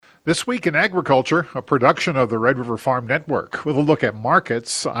This Week in Agriculture, a production of the Red River Farm Network. With a look at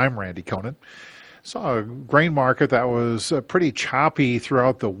markets, I'm Randy Koenen. Saw a grain market that was pretty choppy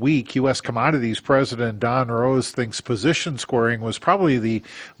throughout the week. U.S. Commodities President Don Rose thinks position squaring was probably the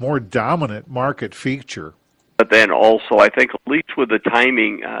more dominant market feature. But then also, I think, at least with the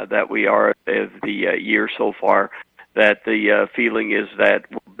timing that we are of the year so far, that the feeling is that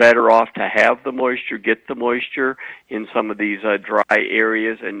we're better off to have the moisture, get the moisture in some of these dry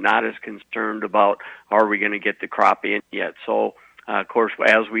areas, and not as concerned about are we going to get the crop in yet. So, of course,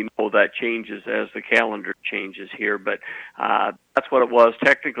 as we know, that changes as the calendar changes here, but that's what it was.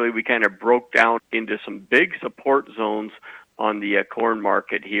 Technically, we kind of broke down into some big support zones on the corn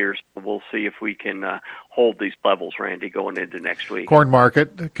market here. So we'll see if we can hold these levels, Randy, going into next week. Corn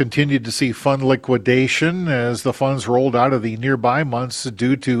market continued to see fund liquidation as the funds rolled out of the nearby months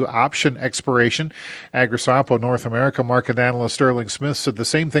due to option expiration. AgriSopo North America market analyst Sterling Smith said the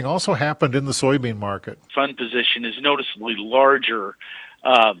same thing also happened in the soybean market. Fund position is noticeably larger,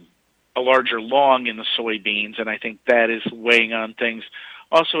 a larger long in the soybeans, and I think that is weighing on things.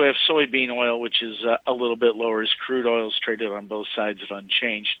 Also, we have soybean oil, which is a little bit lower as crude oil is traded on both sides of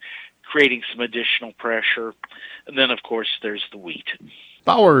unchanged, creating some additional pressure. And then, of course, there's the wheat.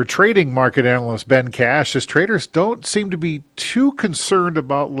 Bauer trading market analyst Ben Cash says traders don't seem to be too concerned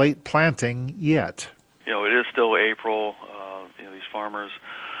about late planting yet. You know, it is still April. These farmers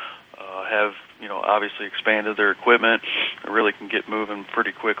have, obviously expanded their equipment. It really can get moving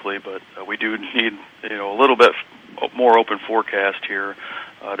pretty quickly, but we do need, a little bit more open forecast here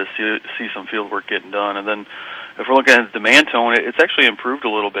to see some field work getting done. And then if we're looking at the demand tone, it's actually improved a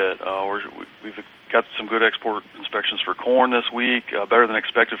little bit. We've got some good export inspections for corn this week, better than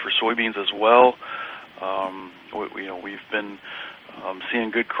expected for soybeans as well. We've been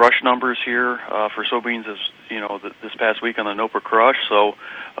seeing good crush numbers here for soybeans this past week on the NOPA crush. So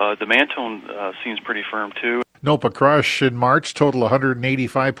demand tone seems pretty firm too. NOPA crush in March total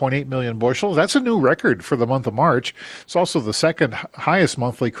 185.8 million bushels. That's a new record for the month of March. It's also the second highest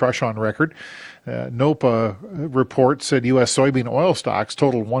monthly crush on record. NOPA report said U.S. soybean oil stocks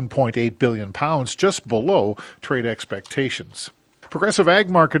totaled 1.8 billion pounds, just below trade expectations. Progressive Ag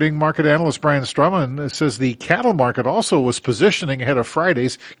Marketing market analyst Brian Strumman says the cattle market also was positioning ahead of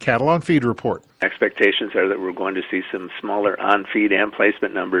Friday's cattle on feed report. Expectations are that we're going to see some smaller on-feed and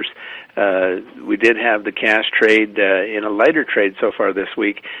placement numbers. We did have the cash trade in a lighter trade so far this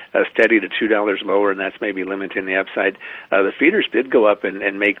week, steady to $2 lower, and that's maybe limiting the upside. The feeders did go up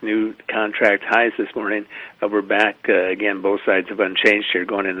and make new contract highs this morning. We're back, again, both sides have unchanged here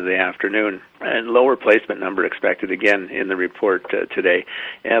going into the afternoon. And lower placement number expected again in the report today.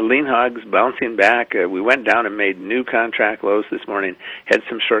 Lean hogs bouncing back. We went down and made new contract lows this morning, had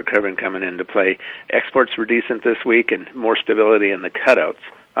some short covering coming into play. Exports were decent this week and more stability in the cutouts,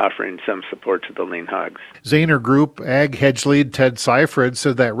 offering some support to the lean hogs. Zaner Group Ag Hedge Lead Ted Seifried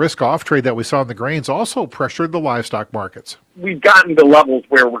said that risk-off trade that we saw in the grains also pressured the livestock markets. We've gotten to levels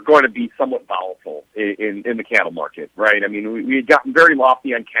where we're going to be somewhat volatile in the cattle market, right? I mean, we had gotten very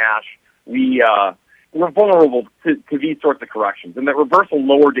lofty on cash. We're vulnerable to these sorts of corrections. And that reversal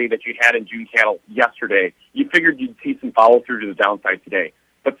lower day that you had in June cattle yesterday, you figured you'd see some follow-through to the downside today.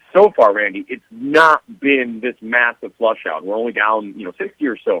 But so far, Randy, it's not been this massive flush out. We're only down, 60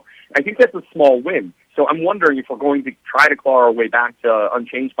 or so. I think that's a small win. So I'm wondering if we're going to try to claw our way back to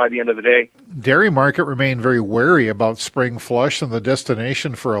unchanged by the end of the day. Dairy market remained very wary about spring flush and the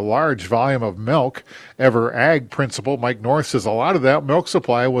destination for a large volume of milk. Ever Ag principal Mike North says a lot of that milk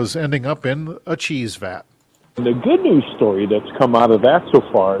supply was ending up in a cheese vat. The good news story that's come out of that so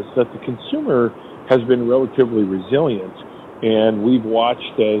far is that the consumer has been relatively resilient. And we've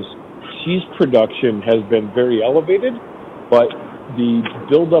watched as cheese production has been very elevated, but the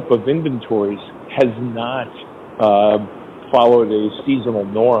buildup of inventories has not followed a seasonal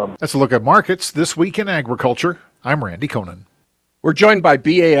norm. Let's look at markets this week in agriculture. I'm Randy Koenen. We're joined by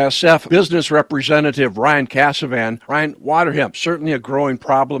BASF business representative Ryan Casavan. Ryan, water hemp, certainly a growing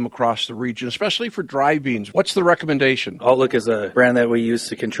problem across the region, especially for dry beans. What's the recommendation? Outlook is a brand that we use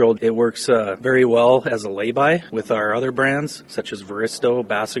to control. It works very well as a lay-by with our other brands, such as Varisto,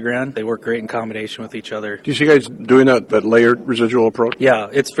 Basagran. They work great in combination with each other. Do you see you guys doing that layered residual approach? Yeah,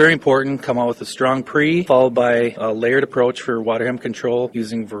 it's very important. Come out with a strong pre, followed by a layered approach for water hemp control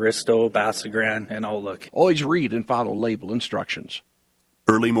using Varisto, Basagran, and Outlook. Always read and follow label instructions.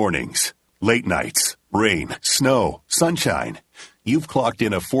 Early mornings, late nights, rain, snow, sunshine. You've clocked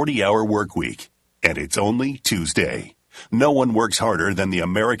in a 40-hour work week, and it's only Tuesday. No one works harder than the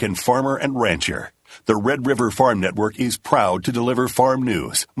American farmer and rancher. The Red River Farm Network is proud to deliver farm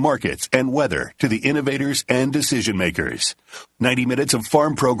news, markets, and weather to the innovators and decision makers. 90 minutes of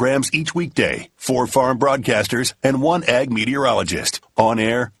farm programs each weekday, 4 farm broadcasters, and 1 ag meteorologist. On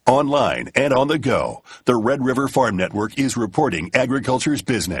air, online, and on the go. The Red River Farm Network is reporting agriculture's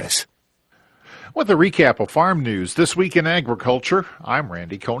business. With a recap of farm news this week in agriculture, I'm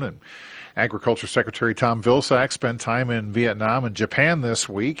Randy Koenen. Agriculture Secretary Tom Vilsack spent time in Vietnam and Japan this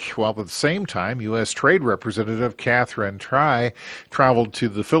week, while at the same time, U.S. Trade Representative Catherine Tai traveled to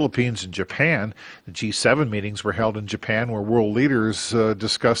the Philippines and Japan. The G7 meetings were held in Japan, where world leaders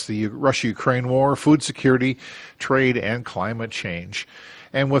discussed the Russia-Ukraine war, food security, trade, and climate change.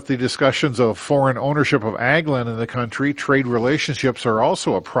 And with the discussions of foreign ownership of ag land in the country, trade relationships are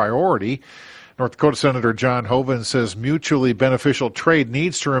also a priority. North Dakota Senator John Hoeven says mutually beneficial trade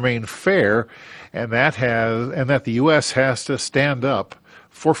needs to remain fair, and that the U.S. has to stand up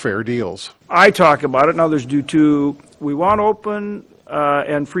for fair deals. I talk about it, and others do too. We want open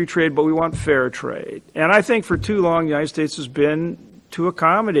and free trade, but we want fair trade. And I think for too long, the United States has been too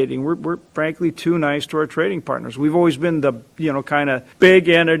accommodating. We're frankly too nice to our trading partners. We've always been the kind of big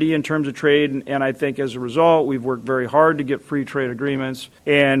entity in terms of trade, and I think as a result, we've worked very hard to get free trade agreements,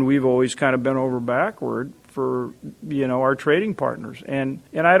 and we've always kind of bent over backward for our trading partners. And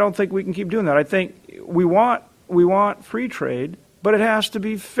I don't think we can keep doing that. I think we want free trade, but it has to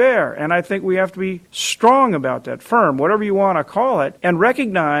be fair, and I think we have to be strong about that, firm, whatever you want to call it, and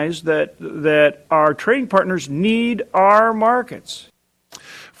recognize that our trading partners need our markets.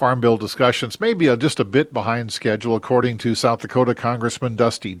 Farm bill discussions may be just a bit behind schedule, according to South Dakota Congressman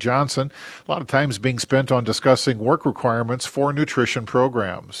Dusty Johnson. A lot of time's being spent on discussing work requirements for nutrition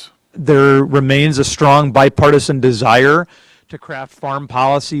programs. There remains a strong bipartisan desire to craft farm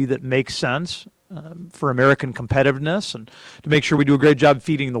policy that makes sense for American competitiveness and to make sure we do a great job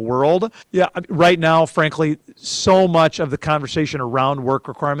feeding the world. Yeah, right now, frankly, so much of the conversation around work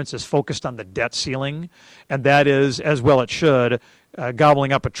requirements is focused on the debt ceiling, and that is, as well it should,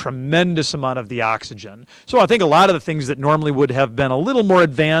 gobbling up a tremendous amount of the oxygen. So I think a lot of the things that normally would have been a little more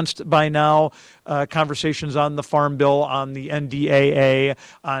advanced by now, conversations on the Farm Bill, on the NDAA,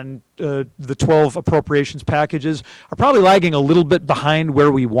 on the 12 appropriations packages, are probably lagging a little bit behind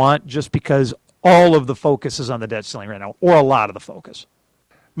where we want, just because all of the focus is on the debt ceiling right now, or a lot of the focus.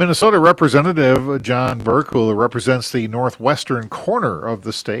 Minnesota Representative John Burke, who represents the northwestern corner of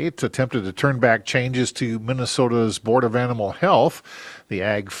the state, attempted to turn back changes to Minnesota's Board of Animal Health. The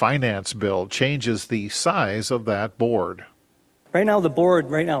Ag Finance Bill changes the size of that board. Right now, the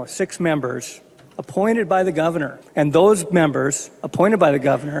board is 6 members appointed by the governor, and those members appointed by the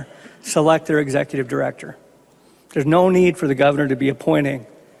governor select their executive director. There's no need for the governor to be appointing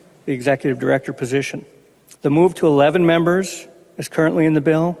the executive director position. The move to 11 members is currently in the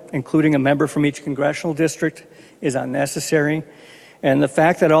bill, including a member from each congressional district, is unnecessary. And the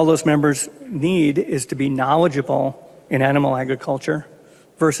fact that all those members need is to be knowledgeable in animal agriculture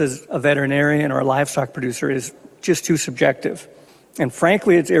versus a veterinarian or a livestock producer is just too subjective. And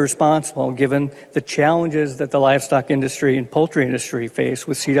frankly, it's irresponsible given the challenges that the livestock industry and poultry industry face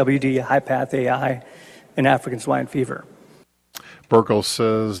with CWD, high-path AI, and African swine fever. Burkle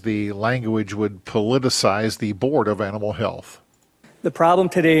says the language would politicize the Board of Animal Health. The problem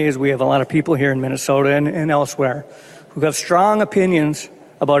today is we have a lot of people here in Minnesota and elsewhere who have strong opinions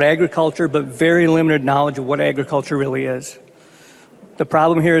about agriculture but very limited knowledge of what agriculture really is. The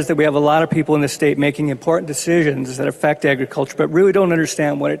problem here is that we have a lot of people in the state making important decisions that affect agriculture but really don't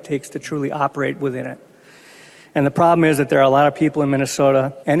understand what it takes to truly operate within it. And the problem is that there are a lot of people in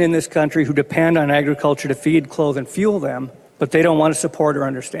Minnesota and in this country who depend on agriculture to feed, clothe, and fuel them, but they don't want to support or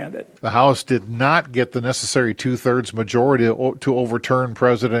understand it. The House did not get the necessary 2/3 majority to overturn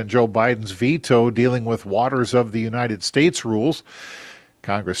President Joe Biden's veto dealing with Waters of the United States rules.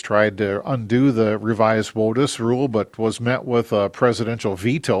 Congress tried to undo the revised WOTUS rule, but was met with a presidential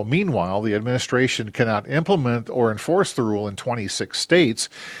veto. Meanwhile, the administration cannot implement or enforce the rule in 26 states,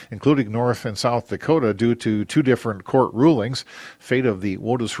 including North and South Dakota, due to 2 different court rulings. Fate of the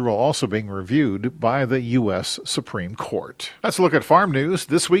WOTUS rule also being reviewed by the U.S. Supreme Court. Let's look at farm news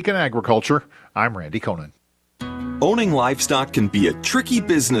this week in agriculture. I'm Randy Koenen. Owning livestock can be a tricky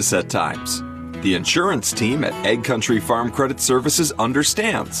business at times. The insurance team at Ag Country Farm Credit Services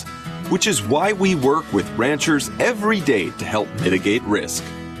understands, which is why we work with ranchers every day to help mitigate risk.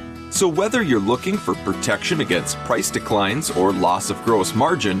 So whether you're looking for protection against price declines or loss of gross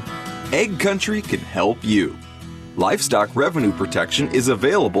margin, Ag Country can help you. Livestock revenue protection is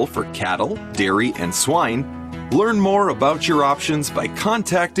available for cattle, dairy, and swine. Learn more about your options by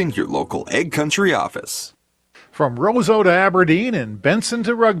contacting your local Ag Country office. From Roseau to Aberdeen and Benson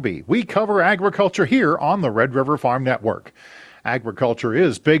to Rugby, we cover agriculture here on the Red River Farm Network. Agriculture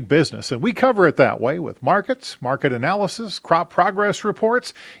is big business, and we cover it that way with markets, market analysis, crop progress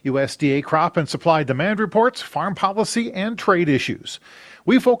reports, USDA crop and supply demand reports, farm policy, and trade issues.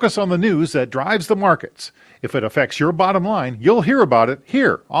 We focus on the news that drives the markets. If it affects your bottom line, you'll hear about it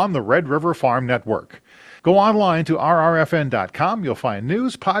here on the Red River Farm Network. Go online to rrfn.com. You'll find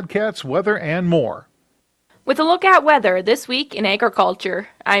news, podcasts, weather, and more. With a look at weather this week in agriculture,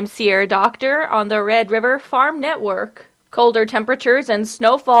 I'm Sierra Doctor on the Red River Farm Network. Colder temperatures and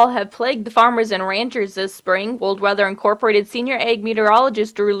snowfall have plagued the farmers and ranchers this spring. World Weather Incorporated senior ag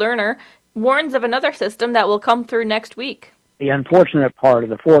meteorologist Drew Lerner warns of another system that will come through next week. The unfortunate part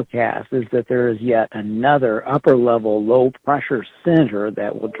of the forecast is that there is yet another upper-level low-pressure center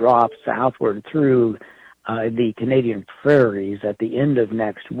that will drop southward through the Canadian prairies at the end of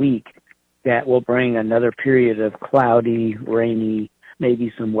next week. That will bring another period of cloudy, rainy,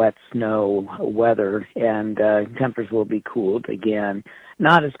 maybe some wet snow weather, and temperatures will be cooled again.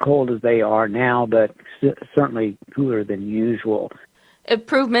 Not as cold as they are now, but certainly cooler than usual.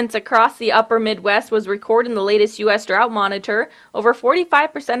 Improvements across the upper Midwest was recorded in the latest U.S. drought monitor. Over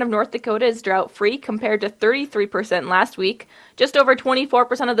 45% of North Dakota is drought-free compared to 33% last week. Just over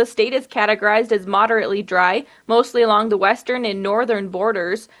 24% of the state is categorized as moderately dry, mostly along the western and northern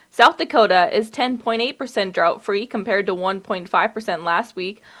borders. South Dakota is 10.8% drought-free compared to 1.5% last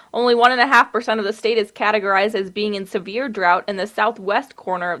week. Only 1.5% of the state is categorized as being in severe drought in the southwest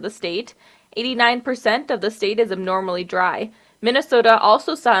corner of the state. 89% of the state is abnormally dry. Minnesota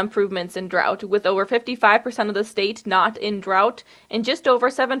also saw improvements in drought, with over 55% of the state not in drought and just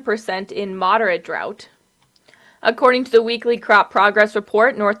over 7% in moderate drought. According to the weekly crop progress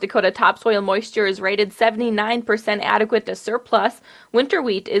report, North Dakota topsoil moisture is rated 79% adequate to surplus. Winter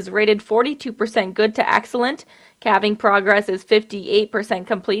wheat is rated 42% good to excellent. Calving progress is 58%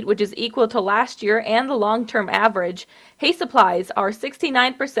 complete, which is equal to last year and the long-term average. Hay supplies are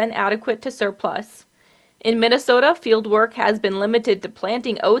 69% adequate to surplus. In Minnesota, field work has been limited to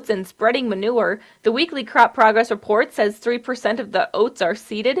planting oats and spreading manure. The weekly crop progress report says 3% of the oats are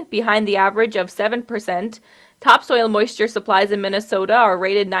seeded, behind the average of 7%. Topsoil moisture supplies in Minnesota are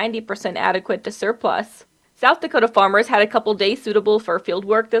rated 90% adequate to surplus. South Dakota farmers had a couple days suitable for field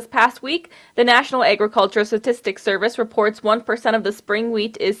work this past week. The National Agricultural Statistics Service reports 1% of the spring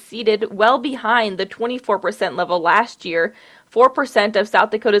wheat is seeded, well behind the 24% level last year. 4% of South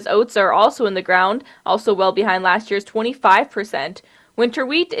Dakota's oats are also in the ground, also well behind last year's 25%. Winter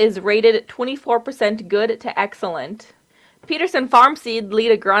wheat is rated 24% good to excellent. Peterson Farm Seed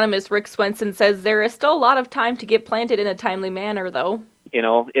lead agronomist Rick Swenson says there is still a lot of time to get planted in a timely manner, though. You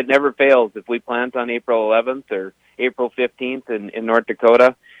know, it never fails. If we plant on April 11th or April 15th in North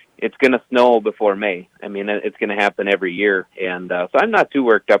Dakota, it's going to snow before May. I mean, it's going to happen every year. And so I'm not too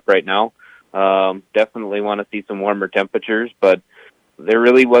worked up right now. Definitely want to see some warmer temperatures, but there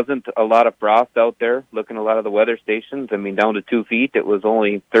really wasn't a lot of frost out there. Looking at a lot of the weather stations, I mean, down to 2 feet, it was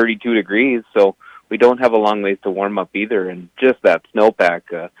only 32 degrees, so we don't have a long ways to warm up either. And just that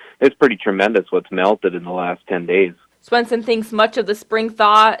snowpack, it's pretty tremendous what's melted in the last 10 days. Swenson thinks much of the spring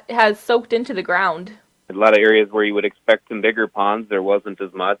thaw has soaked into the ground. A lot of areas where you would expect some bigger ponds, there wasn't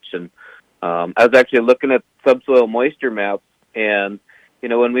as much. And I was actually looking at subsoil moisture maps, and you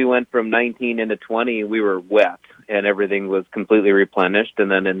know, when we went from 19 into 20, we were wet and everything was completely replenished.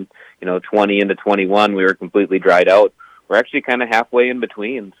 And then in, 20 into 21, we were completely dried out. We're actually kind of halfway in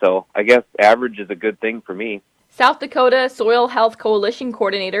between. So I guess average is a good thing for me. South Dakota Soil Health Coalition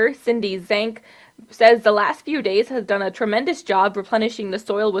Coordinator Cindy Zank says the last few days has done a tremendous job replenishing the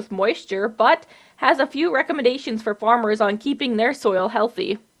soil with moisture, but has a few recommendations for farmers on keeping their soil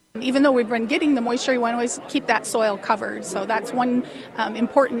healthy. Even though we've been getting the moisture, you want to always keep that soil covered. So that's one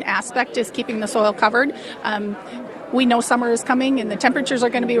important aspect, is keeping the soil covered. We know summer is coming and the temperatures are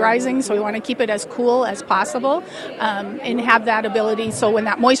going to be rising, so we want to keep it as cool as possible and have that ability. So when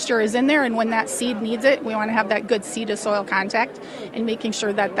that moisture is in there and when that seed needs it, we want to have that good seed to soil contact and making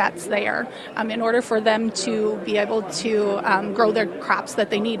sure that that's there in order for them to be able to grow their crops that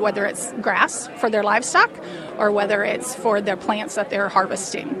they need, whether it's grass for their livestock or whether it's for their plants that they're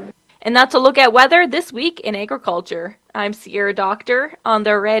harvesting. And that's a look at weather this week in agriculture. I'm Sierra Doctor on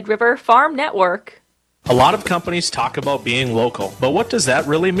the Red River Farm Network. A lot of companies talk about being local, but what does that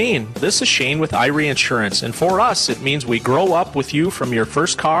really mean? This is Shane with Irie Insurance, and for us, it means we grow up with you from your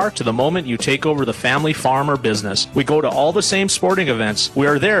first car to the moment you take over the family farm or business. We go to all the same sporting events. We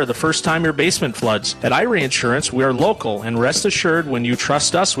are there the first time your basement floods. At Irie Insurance, we are local, and rest assured when you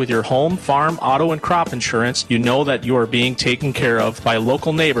trust us with your home, farm, auto, and crop insurance, you know that you are being taken care of by a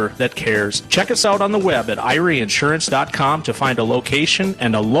local neighbor that cares. Check us out on the web at IrieInsurance.com to find a location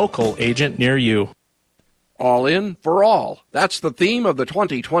and a local agent near you. All in for all. That's the theme of the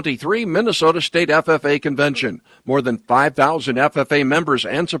 2023 Minnesota State FFA Convention. More than 5,000 FFA members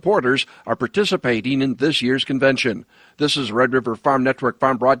and supporters are participating in this year's convention. This is Red River Farm Network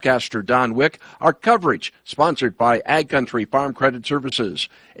farm broadcaster Don Wick. Our coverage sponsored by Ag Country Farm Credit Services,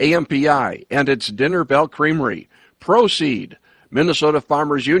 AMPI, and its Dinner Bell Creamery. Proceed, Minnesota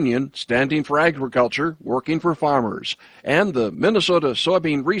Farmers Union, standing for agriculture, working for farmers, and the Minnesota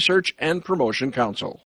Soybean Research and Promotion Council.